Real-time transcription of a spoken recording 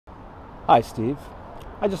Hi Steve.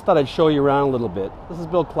 I just thought I'd show you around a little bit. This is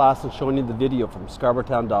Bill Klassen showing you the video from Scarborough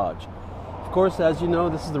Town Dodge. Of course, as you know,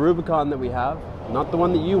 this is the Rubicon that we have. Not the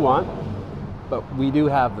one that you want, but we do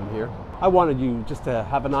have them here. I wanted you just to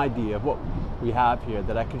have an idea of what we have here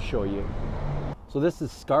that I can show you. So this is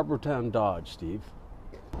Scarborough Town Dodge, Steve.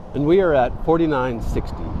 And we are at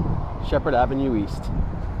 4960 Shepherd Avenue East.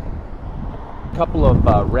 A couple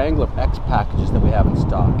of Wrangler X packages that we have in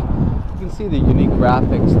stock. You can see the unique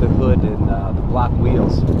graphics, the hood and the black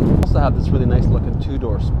wheels. We also have this really nice looking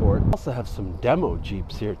two-door Sport. We also have some demo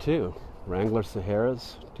Jeeps here too. Wrangler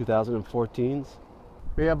Saharas, 2014s.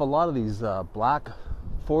 We have a lot of these black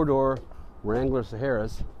four-door Wrangler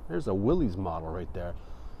Saharas. There's a Willys model right there.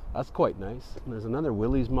 That's quite nice. And there's another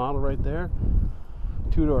Willys model right there.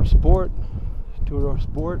 Two-door Sport, two-door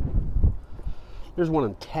Sport. There's one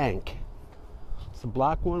in tank. It's a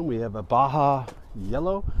black one. We have a Baja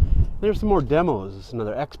yellow. There's some more demos. It's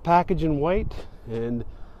another X package in white, and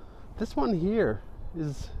this one here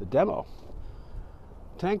is a demo.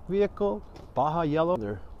 Tank vehicle, Baja yellow,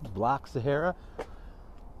 they're black Sahara,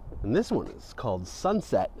 and this one is called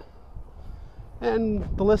Sunset.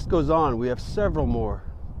 And the list goes on. We have several more.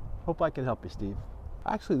 Hope I can help you, Steve.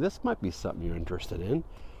 Actually, this might be something you're interested in.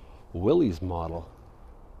 Willys model,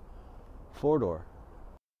 four-door.